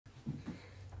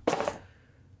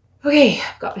Okay,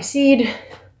 I've got my seed,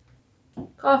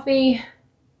 coffee.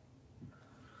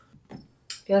 I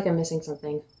feel like I'm missing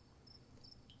something.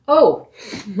 Oh,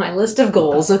 my list of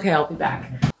goals. Okay, I'll be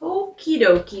back. Okie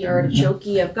dokie,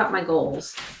 artichokey, I've got my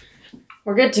goals.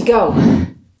 We're good to go.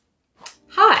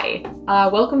 Hi,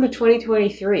 welcome to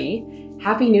 2023.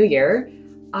 Happy New Year.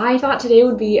 I thought today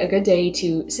would be a good day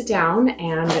to sit down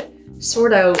and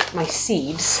sort out my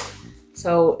seeds.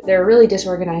 So they're really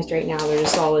disorganized right now. They're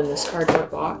just all in this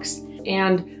cardboard box.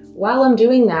 And while I'm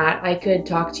doing that, I could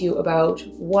talk to you about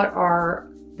what are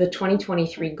the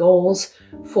 2023 goals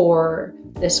for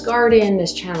this garden,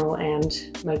 this channel,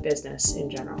 and my business in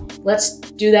general. Let's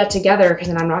do that together, because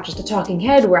then I'm not just a talking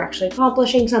head, we're actually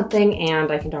accomplishing something,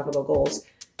 and I can talk about goals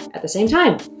at the same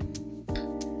time.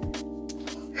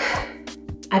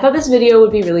 I thought this video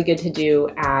would be really good to do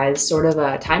as sort of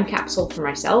a time capsule for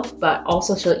myself, but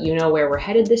also so that you know where we're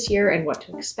headed this year and what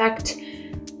to expect.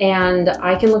 And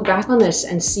I can look back on this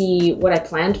and see what I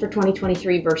planned for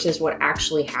 2023 versus what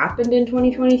actually happened in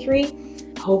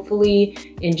 2023.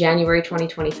 Hopefully in January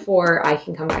 2024, I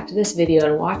can come back to this video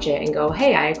and watch it and go,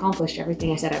 hey, I accomplished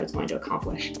everything I said I was going to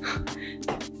accomplish.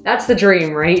 That's the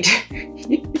dream, right?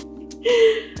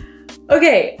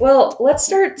 Okay, well, let's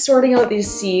start sorting out these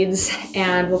seeds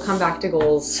and we'll come back to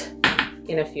goals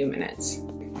in a few minutes.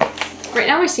 Right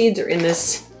now my seeds are in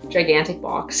this gigantic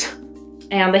box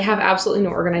and they have absolutely no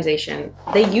organization.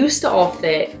 They used to all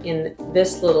fit in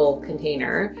this little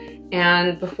container,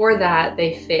 and before that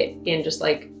they fit in just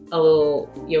like a little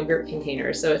yogurt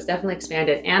container, so it's definitely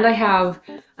expanded. And I have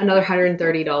another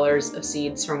 $130 of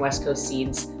seeds from West Coast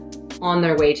Seeds on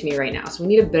their way to me right now, so we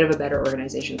need a bit of a better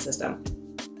organization system.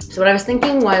 So what I was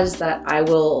thinking was that I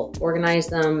will organize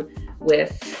them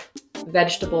with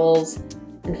vegetables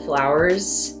and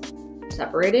flowers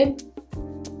separated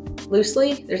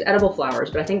loosely. There's edible flowers,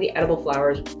 but I think the edible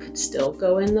flowers could still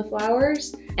go in the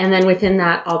flowers. And then within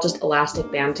that, I'll just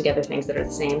elastic band together things that are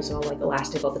the same. So I'll like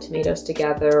elastic all the tomatoes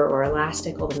together, or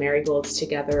elastic all the marigolds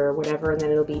together, or whatever, and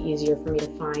then it'll be easier for me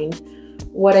to find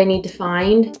what I need to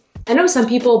find. I know some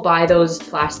people buy those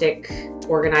plastic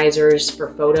organizers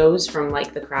for photos from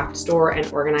like the craft store and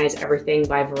organize everything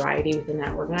by variety within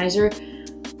that organizer.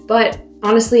 But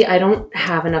honestly, I don't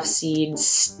have enough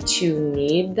seeds to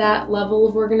need that level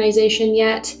of organization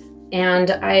yet.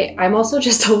 And I'm also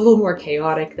just a little more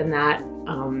chaotic than that.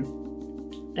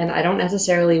 And I don't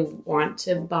necessarily want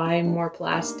to buy more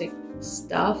plastic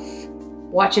stuff.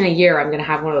 Watch in a year, I'm gonna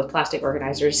have one of those plastic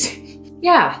organizers.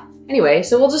 Yeah. Anyway,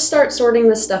 so we'll just start sorting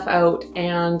this stuff out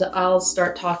and I'll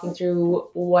start talking through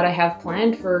what I have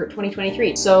planned for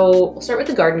 2023. So we'll start with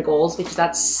the garden goals because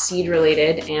that's seed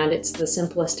related and it's the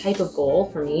simplest type of goal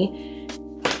for me.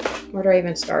 Where do I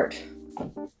even start?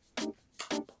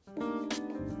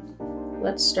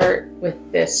 Let's start with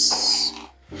this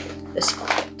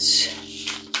bucket.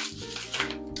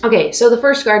 Okay, so the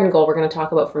first garden goal we're going to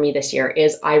talk about for me this year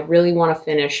is I really want to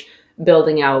finish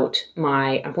building out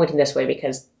I'm pointing this way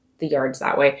because the yard's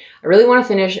that way. I really want to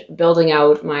finish building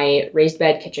out my raised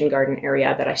bed kitchen garden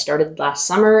area that I started last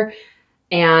summer,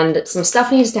 and some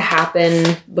stuff needs to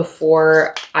happen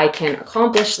before I can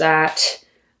accomplish that,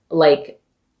 like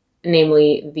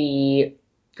namely the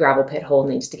gravel pit hole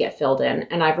needs to get filled in,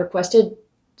 and I've requested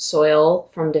soil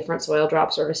from different soil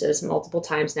drop services multiple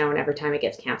times now, and every time it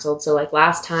gets canceled. So like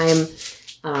last time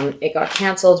it got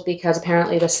canceled because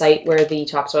apparently the site where the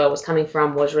topsoil was coming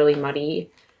from was really muddy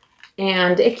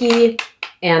and icky,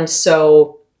 and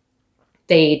so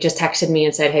they just texted me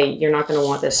and said, hey, you're not going to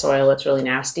want this soil, it's really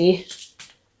nasty.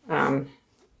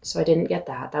 So I didn't get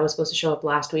that. That was supposed to show up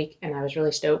last week and I was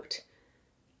really stoked,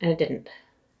 and it didn't.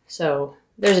 So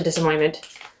there's a disappointment.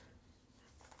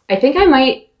 I think I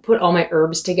might put all my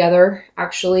herbs together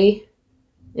actually,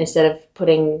 instead of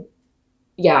putting,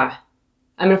 yeah,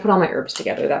 I'm going to put all my herbs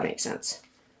together. That makes sense.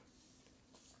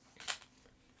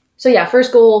 So yeah,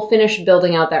 first goal, finish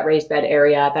building out that raised bed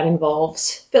area. That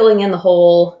involves filling in the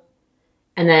hole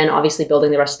and then obviously building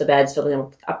the rest of the beds, filling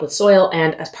them up with soil.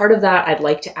 And as part of that, I'd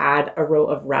like to add a row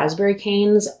of raspberry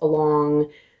canes along,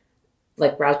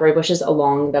 like raspberry bushes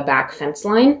along the back fence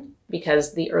line,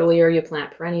 because the earlier you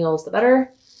plant perennials, the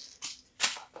better.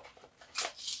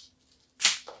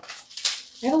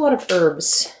 I have a lot of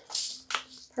herbs.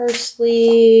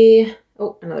 Parsley,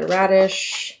 oh, another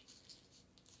radish.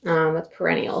 That's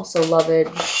perennial, so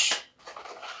lovage,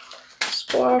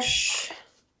 squash,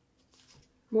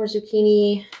 more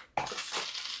zucchini,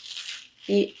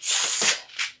 beets,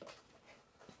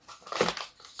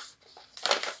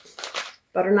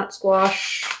 butternut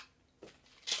squash,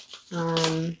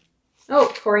 oh,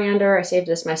 coriander, I saved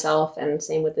this myself, and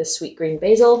same with this sweet green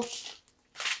basil.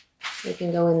 They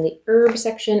can go in the herb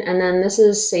section. And then this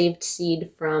is saved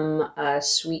seed from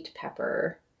sweet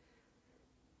pepper.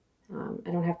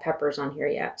 I don't have peppers on here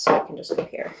yet, so I can just go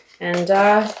here. And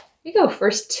here you go,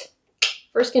 first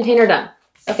container done.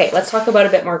 Okay, let's talk about a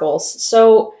bit more goals.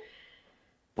 So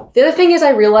the other thing is I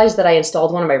realized that I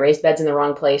installed one of my raised beds in the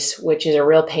wrong place, which is a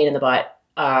real pain in the butt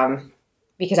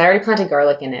because I already planted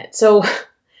garlic in it. So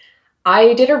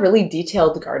I did a really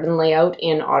detailed garden layout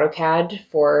in AutoCAD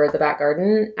for the back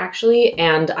garden, actually,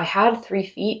 and I had 3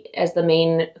 feet as the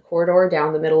main corridor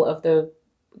down the middle of the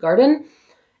garden.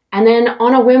 And then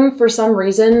on a whim, for some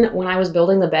reason, when I was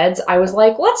building the beds, I was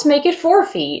like, let's make it 4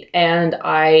 feet. And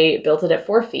I built it at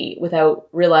 4 feet without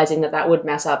realizing that that would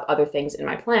mess up other things in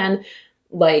my plan,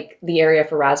 like the area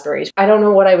for raspberries. I don't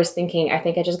know what I was thinking. I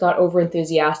think I just got over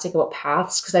enthusiastic about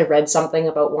paths because I read something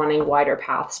about wanting wider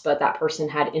paths, but that person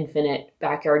had infinite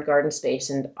backyard garden space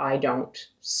and I don't.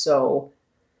 So,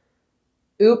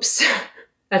 oops.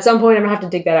 At some point, I'm gonna have to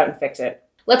dig that out and fix it.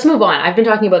 Let's move on. I've been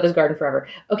talking about this garden forever.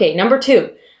 Okay, number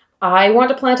 2. I want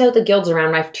to plant out the guilds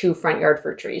around my 2 front yard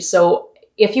fruit trees. So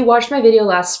if you watched my video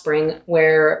last spring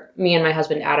where me and my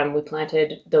husband Adam, we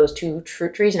planted those 2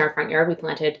 fruit trees in our front yard, we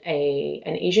planted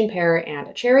an Asian pear and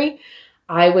a cherry.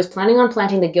 I was planning on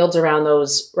planting the guilds around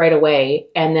those right away,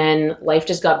 and then life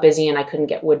just got busy and I couldn't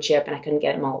get wood chip and I couldn't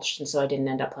get it mulched, and so I didn't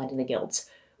end up planting the guilds,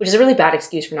 which is a really bad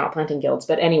excuse for not planting guilds.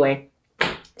 But anyway,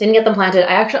 didn't get them planted.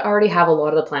 I actually already have a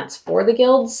lot of the plants for the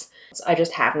guilds. I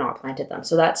just have not planted them.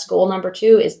 So that's goal number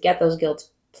 2, is get those guilds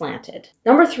planted.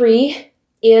 Number 3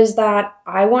 is that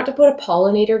I want to put a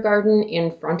pollinator garden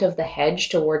in front of the hedge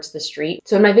towards the street.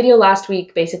 So in my video last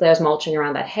week, basically I was mulching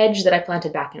around that hedge that I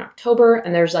planted back in October,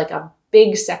 and there's like a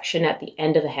big section at the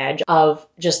end of the hedge of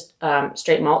just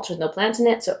straight mulch with no plants in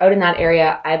it. So out in that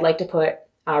area, I'd like to put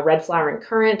red flowering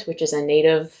currant, which is a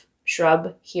native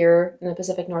shrub here in the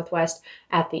Pacific Northwest,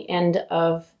 at the end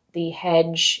of the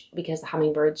hedge because the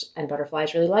hummingbirds and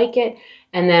butterflies really like it.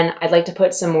 And then I'd like to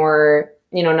put some more,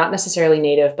 you know, not necessarily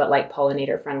native, but like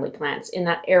pollinator friendly plants in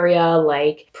that area,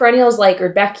 like perennials like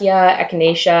Rudbeckia,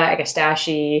 Echinacea,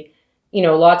 Agastache, you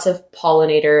know, lots of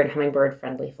pollinator and hummingbird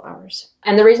friendly flowers.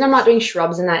 And the reason I'm not doing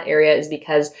shrubs in that area is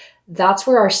because that's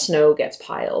where our snow gets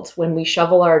piled. When we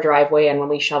shovel our driveway and when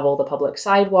we shovel the public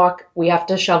sidewalk, we have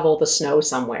to shovel the snow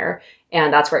somewhere,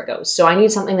 and that's where it goes. So I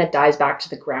need something that dies back to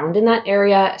the ground in that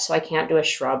area, so I can't do a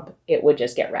shrub. It would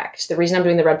just get wrecked. The reason I'm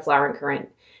doing the red flowering currant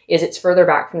is it's further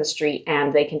back from the street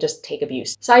and they can just take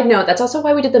abuse. Side note, that's also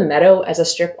why we did the meadow as a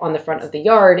strip on the front of the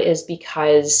yard, is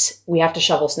because we have to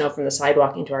shovel snow from the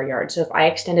sidewalk into our yard. So if I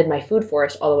extended my food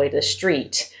forest all the way to the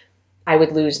street, I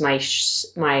would lose my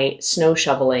snow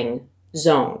shoveling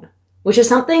zone, which is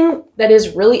something that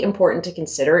is really important to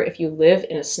consider if you live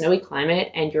in a snowy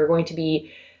climate and you're going to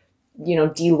be, you know,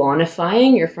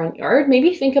 delawnifying your front yard.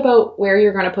 Maybe think about where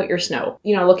you're going to put your snow.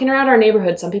 You know, looking around our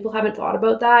neighborhood, some people haven't thought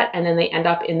about that, and then they end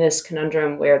up in this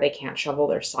conundrum where they can't shovel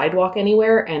their sidewalk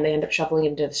anywhere and they end up shoveling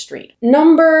into the street. What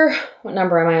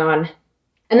number am I on?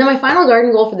 And then my final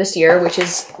garden goal for this year, which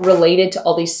is related to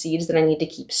all these seeds that I need to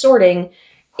keep sorting,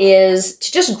 is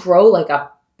to just grow like a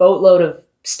boatload of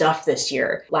stuff this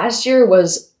year. Last year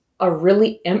was a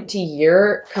really empty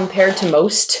year compared to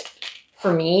most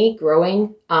for me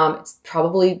growing. It's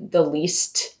probably the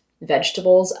least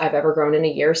vegetables I've ever grown in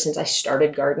a year since I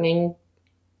started gardening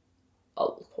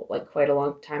like quite a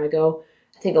long time ago.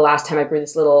 I think the last time I grew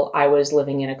this little, I was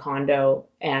living in a condo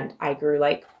and I grew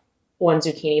like 1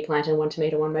 zucchini plant and 1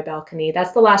 tomato on my balcony.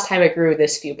 That's the last time I grew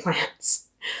this few plants.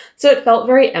 So it felt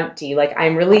very empty. Like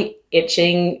I'm really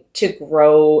itching to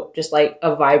grow just like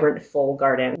a vibrant full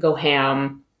garden, go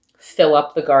ham, fill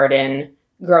up the garden,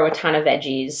 grow a ton of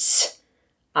veggies.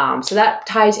 So that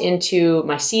ties into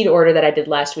my seed order that I did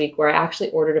last week, where I actually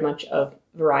ordered a bunch of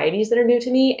varieties that are new to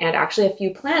me and actually a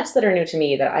few plants that are new to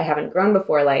me that I haven't grown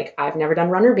before. Like I've never done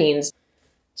runner beans.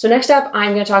 So next up,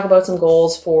 I'm going to talk about some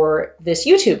goals for this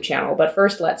YouTube channel. But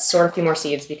first, let's sort a few more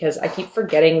seeds because I keep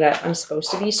forgetting that I'm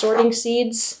supposed to be sorting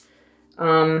seeds.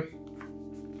 Where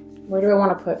do I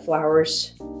want to put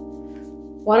flowers?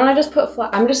 Why don't I just put,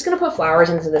 I'm just going to put flowers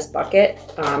into this bucket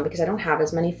because I don't have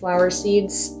as many flower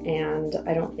seeds and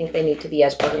I don't think they need to be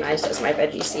as organized as my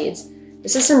veggie seeds.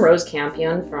 This is some rose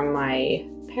campion from my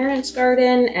parents'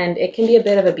 garden and it can be a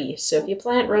bit of a beast. So if you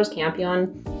plant rose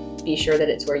campion, be sure that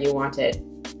it's where you want it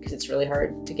because it's really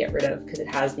hard to get rid of because it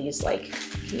has these like,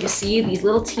 you see these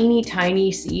little teeny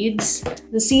tiny seeds?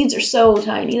 The seeds are so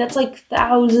tiny. That's like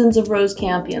thousands of rose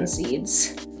campion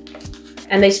seeds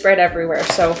and they spread everywhere.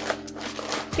 So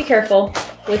be careful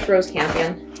with rose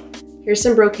campion. Here's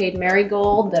some brocade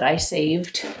marigold that I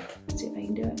saved. Let's see if I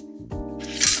can do it.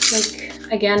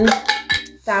 Like, again,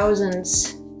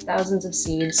 thousands thousands of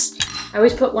seeds. I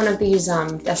always put one of these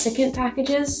desiccant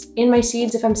packages in my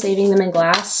seeds if I'm saving them in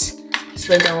glass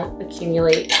so they don't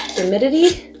accumulate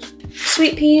humidity.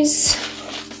 Sweet peas.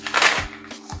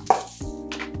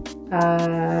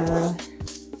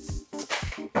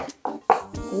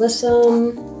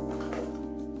 Alyssum.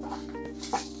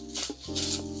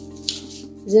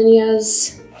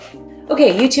 Zinnias.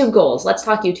 Okay, YouTube goals. Let's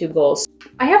talk YouTube goals.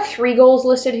 I have 3 goals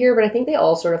listed here, but I think they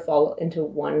all sort of fall into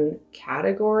one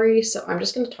category. So I'm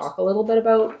just going to talk a little bit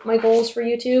about my goals for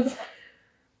YouTube.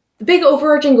 The big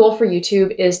overarching goal for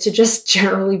YouTube is to just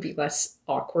generally be less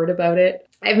awkward about it.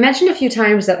 I've mentioned a few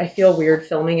times that I feel weird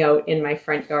filming out in my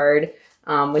front yard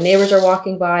when neighbors are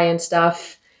walking by and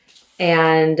stuff,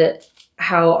 and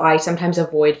how I sometimes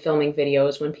avoid filming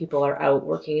videos when people are out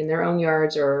working in their own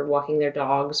yards or walking their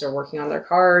dogs or working on their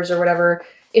cars or whatever.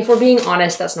 If we're being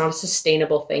honest, that's not a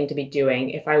sustainable thing to be doing.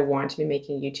 If I want to be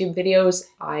making YouTube videos,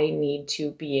 I need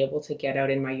to be able to get out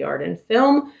in my yard and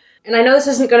film. And I know this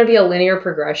isn't going to be a linear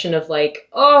progression of like,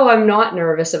 oh, I'm not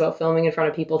nervous about filming in front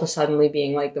of people to suddenly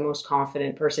being like the most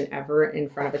confident person ever in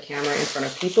front of a camera in front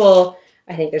of people.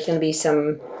 I think there's going to be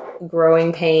some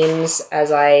growing pains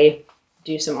as I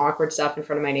do some awkward stuff in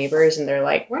front of my neighbors and they're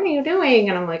like, what are you doing?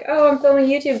 And I'm like, oh, I'm filming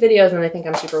YouTube videos, and they think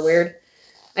I'm super weird.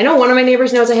 I know one of my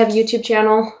neighbors knows I have a YouTube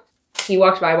channel. He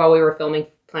walked by while we were filming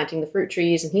planting the fruit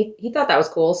trees, and he thought that was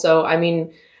cool. So, I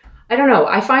mean, I don't know.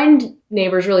 I find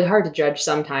neighbors really hard to judge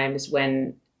sometimes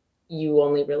when you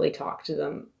only really talk to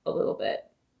them a little bit.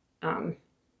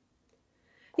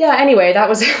 Yeah, anyway, that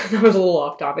was a little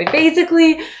off topic.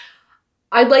 Basically,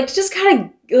 I'd like to just kind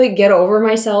of like get over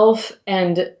myself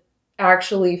and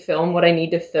actually film what I need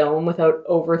to film without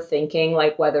overthinking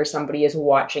like whether somebody is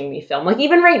watching me film. Like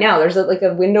even right now, there's like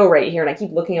a window right here and I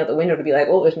keep looking out the window to be like,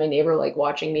 oh, is my neighbor like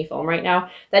watching me film right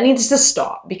now? That needs to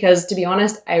stop, because to be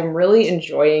honest, I'm really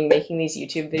enjoying making these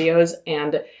YouTube videos,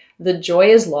 and the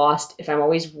joy is lost if I'm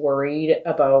always worried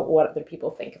about what other people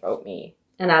think about me.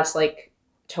 And that's like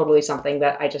totally something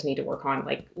that I just need to work on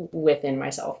like within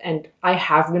myself. And I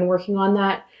have been working on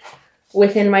that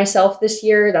within myself this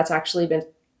year. That's actually been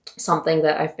something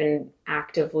that I've been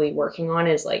actively working on,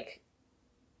 is like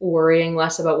worrying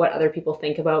less about what other people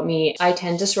think about me. I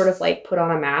tend to sort of like put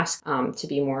on a mask to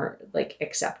be more like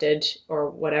accepted or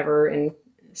whatever in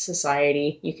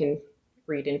society. You can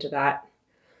read into that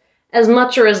as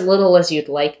much or as little as you'd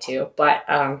like to, but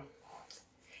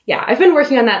yeah, I've been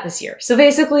working on that this year. So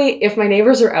basically, if my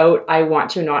neighbors are out, I want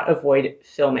to not avoid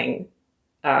filming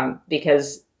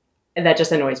because that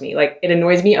just annoys me. Like, it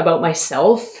annoys me about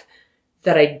myself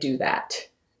that I do that.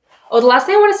 Oh, the last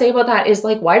thing I want to say about that is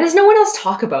like, why does no one else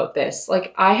talk about this?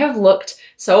 Like, I have looked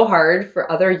so hard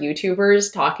for other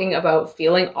YouTubers talking about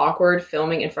feeling awkward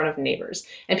filming in front of neighbors.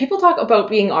 And people talk about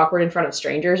being awkward in front of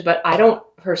strangers, but I don't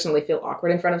personally feel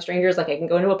awkward in front of strangers. Like, I can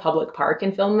go into a public park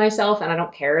and film myself and I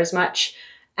don't care as much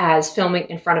as filming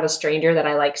in front of a stranger that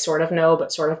I like sort of know,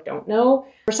 but sort of don't know.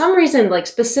 For some reason, like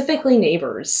specifically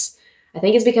neighbors, I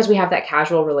think it's because we have that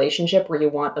casual relationship where you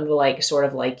want them to like sort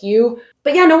of like you.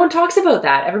 But yeah, no one talks about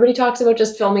that. Everybody talks about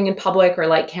just filming in public or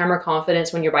like camera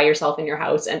confidence when you're by yourself in your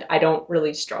house. And I don't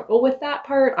really struggle with that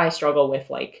part. I struggle with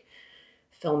like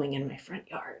filming in my front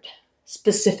yard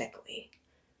specifically.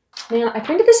 Man, I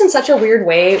printed this in such a weird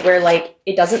way where like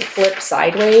it doesn't flip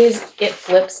sideways, it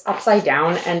flips upside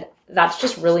down, and that's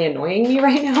just really annoying me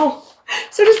right now.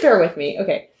 So just bear with me.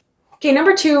 Okay. Okay,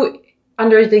 number 2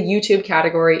 under the YouTube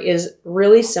category is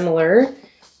really similar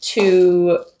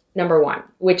to number 1,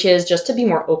 which is just to be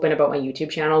more open about my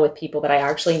YouTube channel with people that I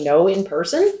actually know in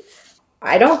person.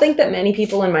 I don't think that many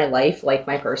people in my life, like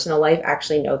my personal life,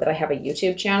 actually know that I have a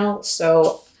YouTube channel.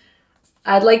 So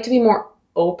I'd like to be more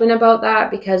open about that,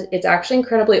 because it's actually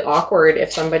incredibly awkward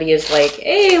if somebody is like,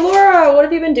 hey, Laura, what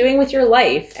have you been doing with your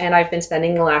life? And I've been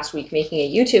spending the last week making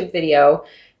a YouTube video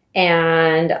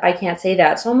and I can't say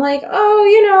that. So I'm like, oh,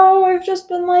 you know, I've just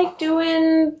been like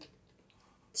doing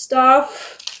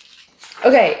stuff.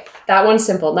 Okay, that one's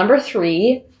simple. Number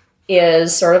 3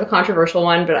 is sort of a controversial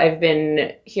one, but I've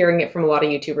been hearing it from a lot of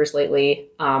YouTubers lately,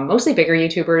 mostly bigger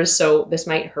YouTubers, so this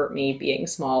might hurt me being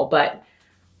small, but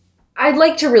I'd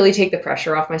like to really take the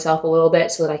pressure off myself a little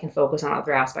bit so that I can focus on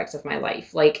other aspects of my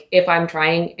life. Like if I'm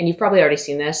trying, and you've probably already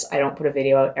seen this, I don't put a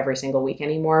video out every single week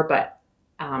anymore, but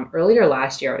earlier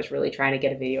last year I was really trying to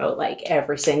get a video out like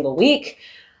every single week,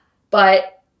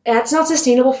 but that's not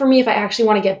sustainable for me if I actually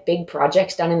want to get big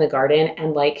projects done in the garden.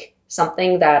 And like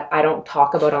something that I don't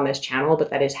talk about on this channel,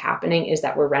 but that is happening, is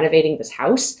that we're renovating this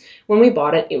house. When we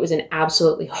bought it, it was in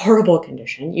absolutely horrible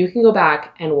condition. You can go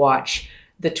back and watch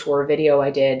the tour video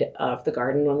I did of the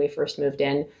garden when we first moved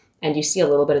in. and you see a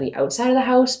little bit of the outside of the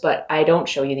house, but I don't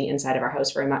show you the inside of our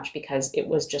house very much because it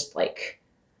was just like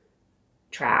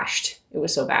trashed. It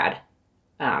was so bad.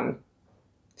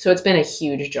 So it's been a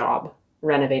huge job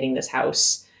renovating this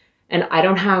house, and I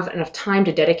don't have enough time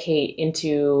to dedicate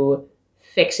into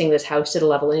fixing this house to the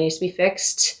level it needs to be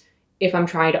fixed if I'm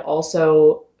trying to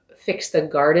also fix the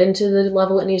garden to the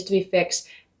level it needs to be fixed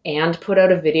and put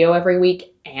out a video every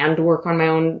week and work on my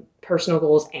own personal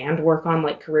goals and work on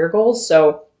like career goals.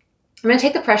 So I'm gonna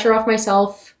take the pressure off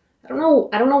myself. I don't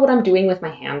know what I'm doing with my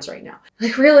hands right now.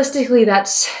 Like realistically,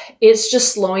 it's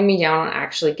just slowing me down on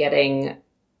actually getting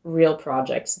real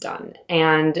projects done.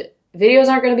 And videos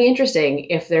aren't gonna be interesting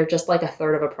if they're just like a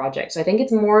third of a project. So I think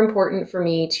it's more important for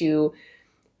me to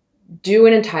do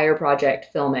an entire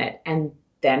project, film it, and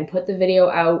then put the video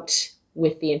out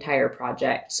with the entire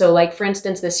project. So like for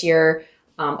instance, this year,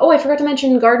 oh, I forgot to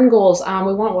mention garden goals.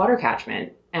 We want water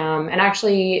catchment. And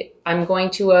actually, I'm going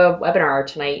to a webinar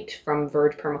tonight from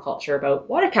Verge Permaculture about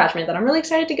water catchment that I'm really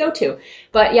excited to go to.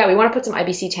 But yeah, we want to put some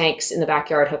IBC tanks in the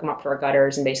backyard, hook them up to our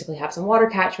gutters, and basically have some water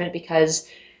catchment because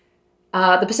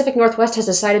the Pacific Northwest has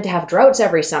decided to have droughts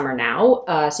every summer now.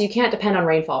 So you can't depend on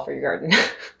rainfall for your garden.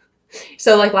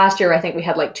 So like last year, I think we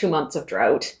had like 2 months of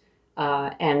drought.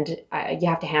 And you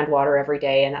have to hand water every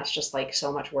day, and that's just like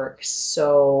so much work.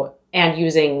 So, and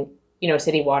using,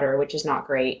 city water, which is not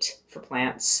great for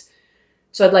plants.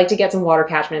 So I'd like to get some water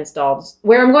catchment installed.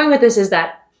 Where I'm going with this is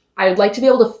that I would like to be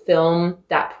able to film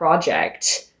that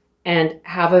project and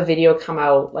have a video come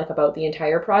out like about the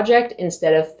entire project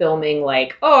instead of filming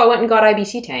like, oh, I went and got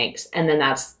IBC tanks, and then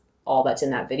that's all that's in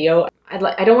that video. I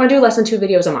don't want to do less than 2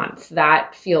 videos a month.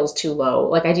 That feels too low.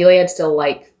 Like ideally I'd still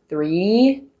like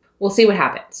 3. We'll see what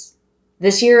happens.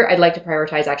 This year, I'd like to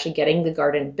prioritize actually getting the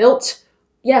garden built.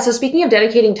 Yeah, so speaking of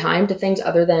dedicating time to things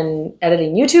other than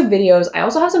editing YouTube videos, I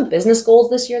also have some business goals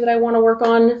this year that I want to work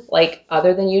on, like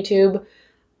other than YouTube.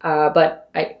 But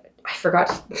I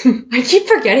forgot, I keep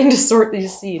forgetting to sort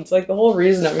these seeds. Like the whole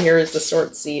reason I'm here is to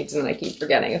sort seeds, and I keep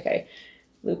forgetting. Okay,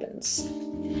 lupins.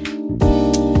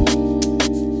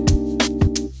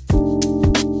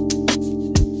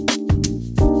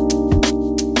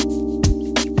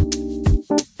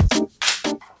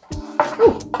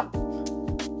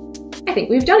 I think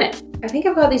we've done it. I think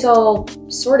I've got these all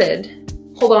sorted.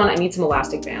 Hold on, I need some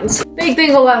elastic bands. Big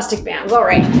elastic bands, all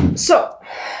right. So,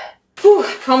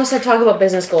 promised I'd talk about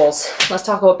business goals. Let's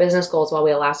talk about business goals while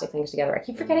we elastic things together. I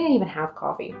keep forgetting I even have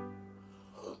coffee.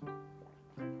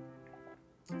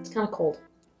 It's kind of cold.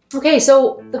 Okay,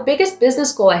 so the biggest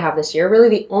business goal I have this year, really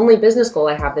the only business goal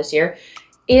I have this year,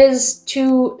 is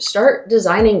to start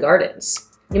designing gardens.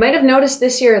 You might have noticed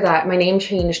this year that my name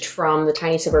changed from the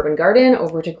Tiny Suburban Garden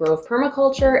over to Grove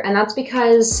Permaculture, and that's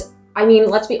because, I mean,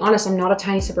 let's be honest, I'm not a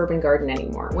tiny suburban garden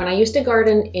anymore. When I used to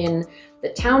garden in the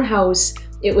townhouse,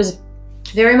 it was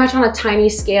very much on a tiny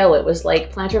scale. It was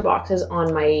like planter boxes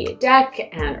on my deck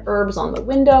and herbs on the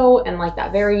window and like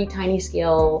that very tiny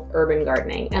scale urban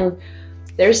gardening. And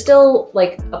there's still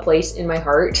like a place in my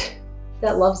heart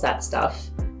that loves that stuff.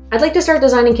 I'd like to start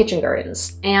designing kitchen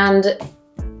gardens, and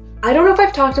I don't know if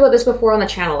I've talked about this before on the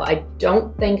channel. I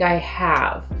don't think I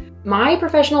have. My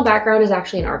professional background is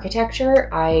actually in architecture.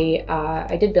 I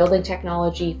did building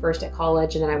technology first at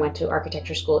college, and then I went to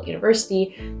architecture school at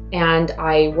university, and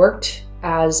I worked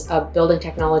as a building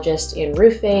technologist in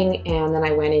roofing, and then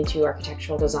I went into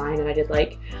architectural design, and I did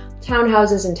like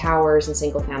townhouses and towers and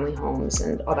single family homes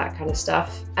and all that kind of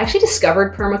stuff. I actually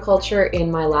discovered permaculture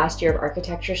in my last year of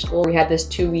architecture school. We had this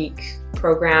 2-week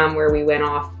program where we went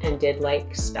off and did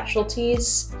like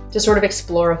specialties to sort of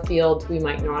explore a field we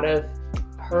might not have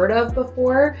heard of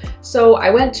before. So I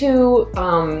went to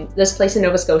this place in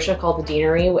Nova Scotia called the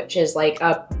Deanery, which is like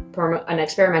an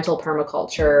experimental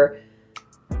permaculture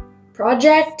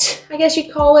project, I guess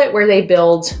you'd call it, where they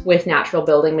build with natural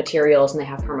building materials and they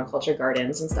have permaculture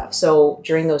gardens and stuff. So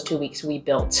during those 2 weeks, we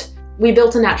built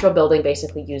a natural building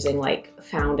basically using like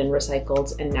found and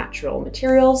recycled and natural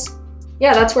materials.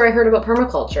 Yeah, that's where I heard about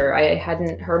permaculture. I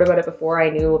hadn't heard about it before.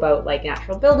 I knew about like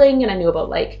natural building and I knew about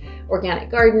like organic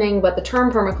gardening, but the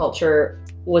term permaculture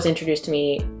was introduced to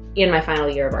me in my final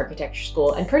year of architecture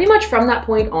school. And pretty much from that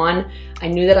point on, I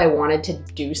knew that I wanted to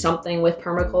do something with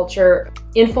permaculture.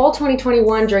 In fall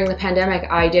 2021, during the pandemic,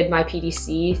 I did my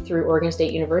PDC through Oregon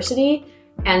State University.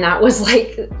 And that was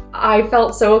like, I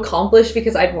felt so accomplished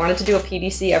because I'd wanted to do a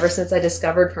PDC ever since I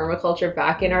discovered permaculture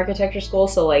back in architecture school.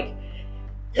 So like,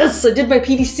 yes, I did my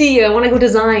PDC, I want to go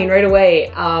design right away.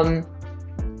 And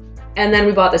then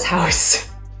we bought this house.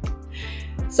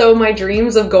 So my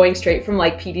dreams of going straight from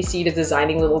like PDC to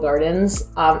designing little gardens,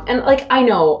 and like I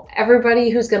know everybody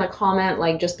who's gonna comment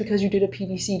like just because you did a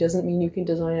PDC doesn't mean you can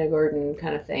design a garden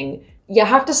kind of thing. You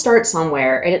have to start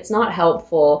somewhere, and it's not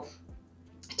helpful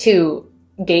to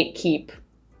gatekeep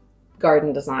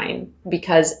garden design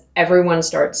because everyone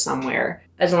starts somewhere.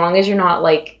 As long as you're not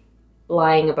like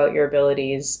lying about your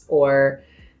abilities or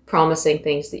promising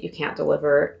things that you can't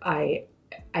deliver, I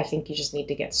think you just need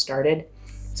to get started.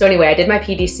 So anyway, I did my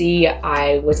PDC.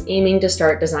 I was aiming to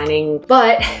start designing,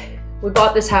 but we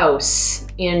bought this house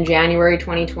in January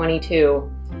 2022,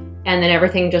 and then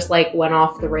everything just like went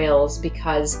off the rails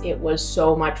because it was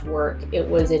so much work. It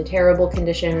was in terrible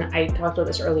condition. I talked about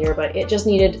this earlier, but it just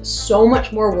needed so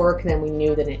much more work than we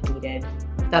knew that it needed.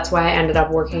 That's why I ended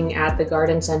up working at the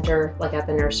garden center, like at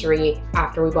the nursery,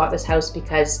 after we bought this house,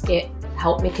 because it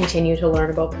helped me continue to learn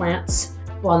about plants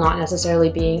while not necessarily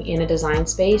being in a design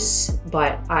space,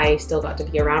 but I still got to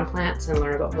be around plants and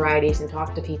learn about varieties and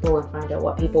talk to people and find out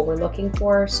what people were looking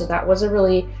for. So that was a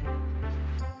really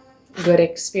good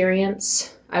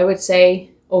experience, I would say,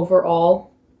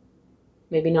 overall.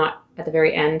 Maybe not at the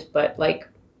very end, but like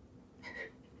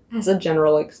as a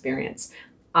general experience.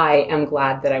 I am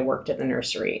glad that I worked at the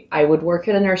nursery. I would work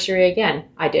at a nursery again.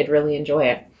 I did really enjoy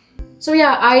it. So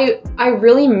yeah, I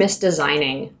really miss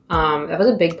designing. That was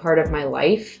a big part of my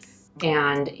life,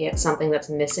 and it's something that's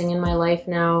missing in my life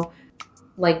now.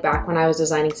 Like back when I was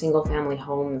designing single family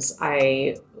homes,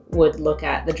 I would look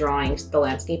at the drawings the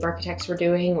landscape architects were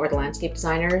doing, or the landscape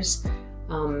designers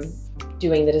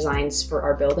doing the designs for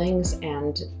our buildings,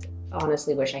 and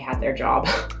honestly wish I had their job.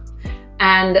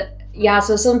 And yeah,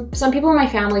 so some people in my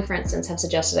family, for instance, have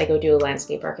suggested I go do a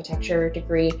landscape architecture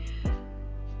degree,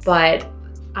 but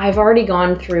I've already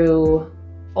gone through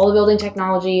all the building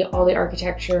technology, all the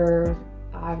architecture.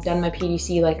 I've done my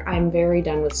PDC, like I'm very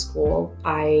done with school.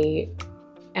 I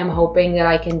am hoping that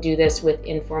I can do this with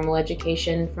informal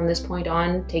education from this point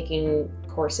on, taking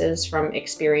courses from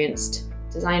experienced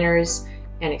designers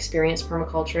and experienced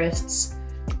permaculturists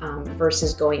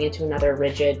versus going into another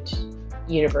rigid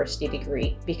university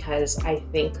degree, because I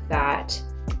think that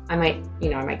I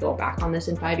might go back on this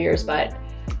in 5 years, but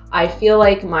I feel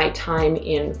like my time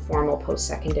in formal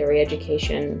post-secondary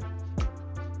education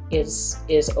is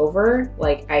over.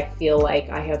 Like I feel like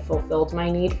I have fulfilled my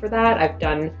need for that. I've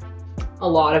done a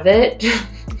lot of it.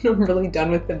 I'm really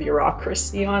done with the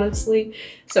bureaucracy, honestly.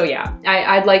 So yeah,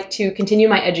 I'd like to continue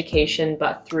my education,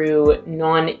 but through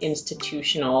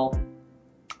non-institutional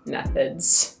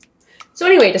methods. So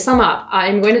anyway, to sum up,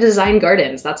 I'm going to design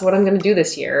gardens. That's what I'm going to do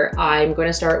this year. I'm going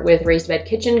to start with raised bed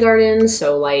kitchen gardens,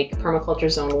 so like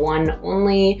permaculture zone 1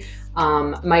 only.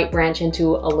 Might branch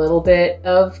into a little bit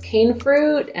of cane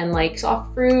fruit and like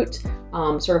soft fruit,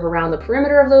 sort of around the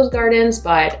perimeter of those gardens,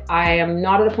 but I am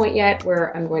not at a point yet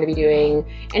where I'm going to be doing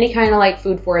any kind of like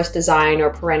food forest design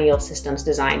or perennial systems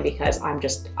design, because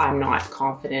I'm not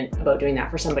confident about doing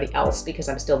that for somebody else, because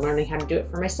I'm still learning how to do it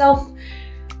for myself.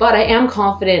 But I am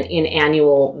confident in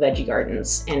annual veggie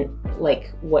gardens and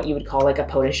like what you would call like a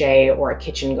potager or a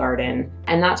kitchen garden.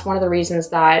 And that's one of the reasons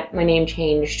that my name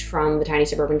changed from the Tiny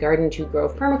Suburban Garden to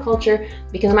Grove Permaculture,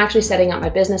 because I'm actually setting up my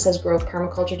business as Grove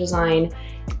Permaculture Design.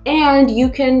 And you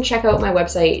can check out my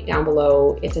website down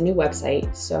below. It's a new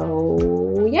website.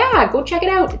 So yeah, go check it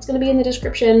out. It's gonna be in the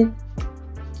description.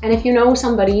 And if you know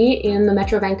somebody in the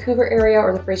Metro Vancouver area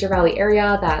or the Fraser Valley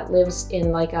area that lives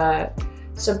in like a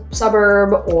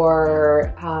suburb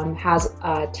or has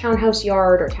a townhouse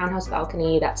yard or townhouse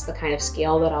balcony, that's the kind of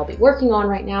scale that I'll be working on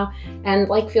right now. And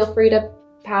like, feel free to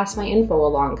pass my info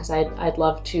along, because I'd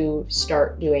love to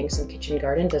start doing some kitchen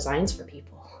garden designs for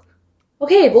people.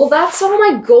 Okay, well that's all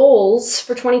my goals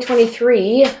for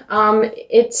 2023.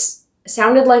 It's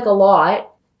sounded like a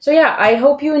lot. So yeah, I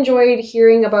hope you enjoyed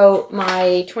hearing about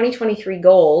my 2023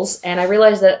 goals, and I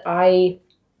realized that I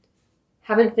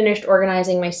haven't finished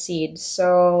organizing my seeds,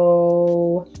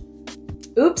 so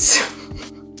oops.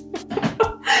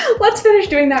 Let's finish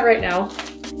doing that right now.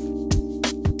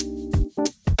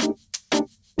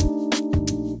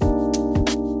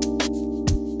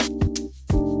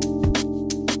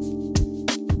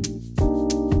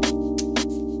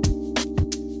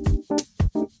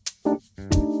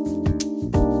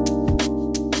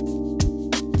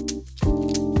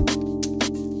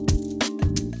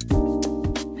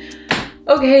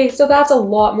 Okay, so that's a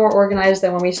lot more organized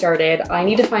than when we started. I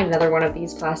need to find another one of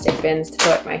these plastic bins to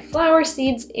put my flower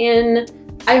seeds in.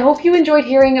 I hope you enjoyed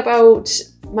hearing about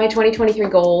my 2023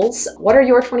 goals. What are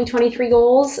your 2023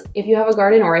 goals? If you have a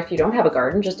garden, or if you don't have a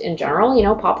garden, just in general, you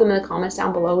know, pop them in the comments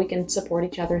down below. We can support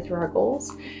each other through our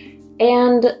goals.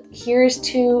 And here's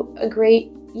to a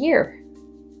great year.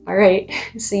 All right,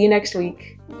 see you next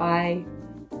week. Bye.